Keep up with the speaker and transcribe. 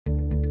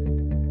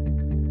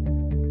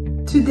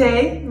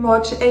Today,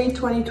 March 8,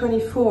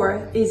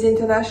 2024, is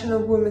International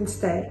Women's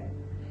Day.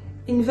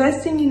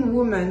 Investing in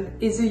women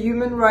is a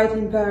human right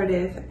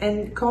imperative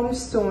and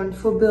cornerstone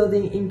for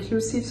building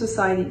inclusive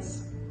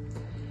societies.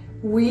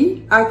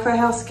 We, AGFA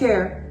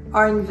HealthCare,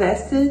 are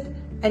invested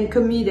and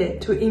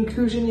committed to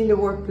inclusion in the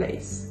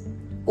workplace.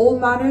 All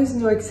matters,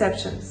 no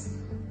exceptions.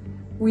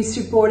 We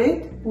support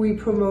it, we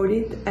promote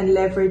it, and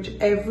leverage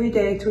every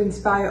day to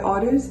inspire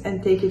others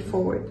and take it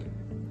forward.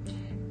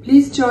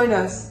 Please join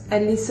us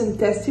and listen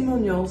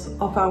testimonials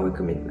of our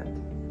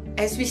commitment.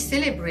 As we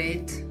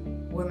celebrate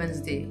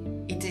Women's Day,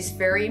 it is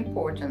very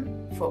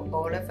important for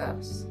all of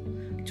us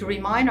to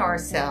remind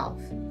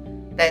ourselves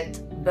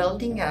that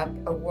building up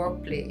a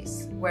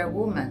workplace where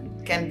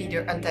women can be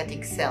their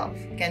authentic self,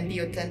 can be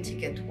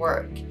authentic at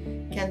work,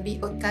 can be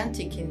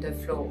authentic in the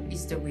flow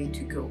is the way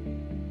to go.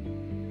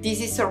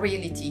 This is a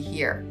reality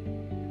here.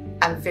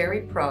 I'm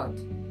very proud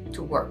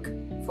to work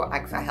for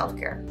AGFA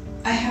HealthCare.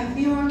 I have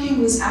been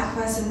working with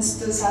AGFA since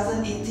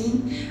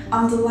 2018.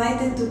 I'm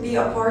delighted to be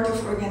a part of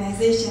an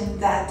organization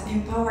that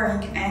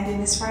empowering and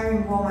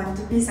inspiring women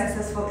to be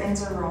successful in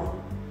their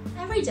role.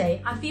 Every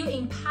day, I feel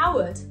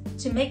empowered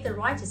to make the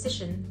right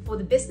decision for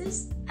the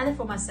business and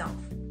for myself.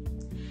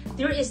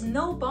 There is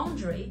no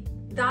boundary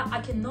that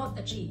I cannot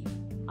achieve.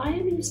 I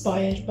am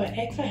inspired by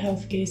AGFA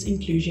HealthCare's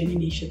inclusion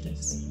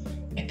initiatives,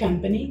 a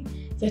company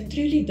that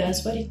truly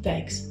does what it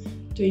takes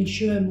to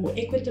ensure a more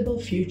equitable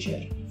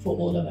future for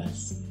all of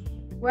us.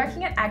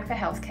 Working at AGFA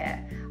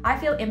HealthCare, I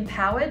feel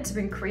empowered to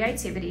bring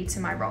creativity to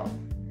my role.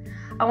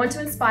 I want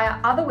to inspire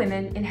other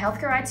women in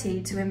healthcare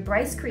IT to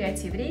embrace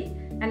creativity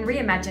and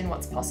reimagine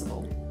what's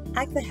possible.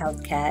 AGFA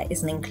HealthCare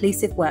is an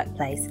inclusive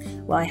workplace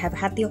where I have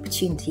had the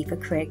opportunity for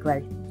career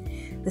growth.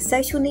 The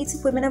social needs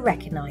of women are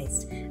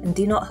recognised and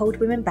do not hold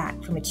women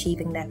back from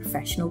achieving their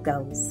professional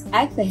goals.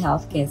 AGFA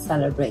HealthCare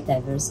celebrates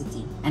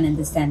diversity and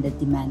understands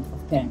the demand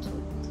of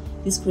parenthood.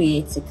 This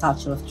creates a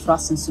culture of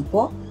trust and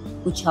support,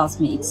 which helps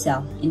me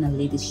excel in a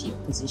leadership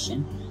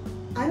position.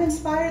 I'm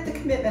inspired at the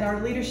commitment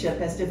our leadership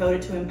has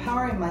devoted to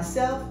empowering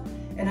myself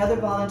and other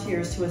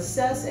volunteers to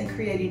assess and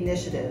create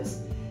initiatives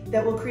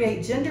that will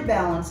create gender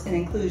balance and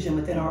inclusion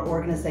within our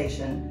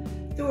organization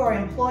through our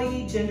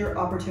Employee Gender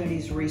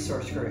Opportunities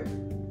Resource Group.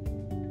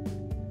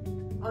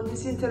 On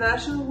this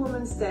International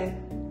Women's Day,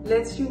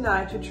 let's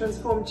unite to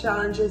transform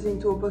challenges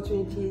into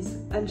opportunities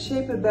and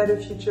shape a better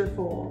future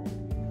for all.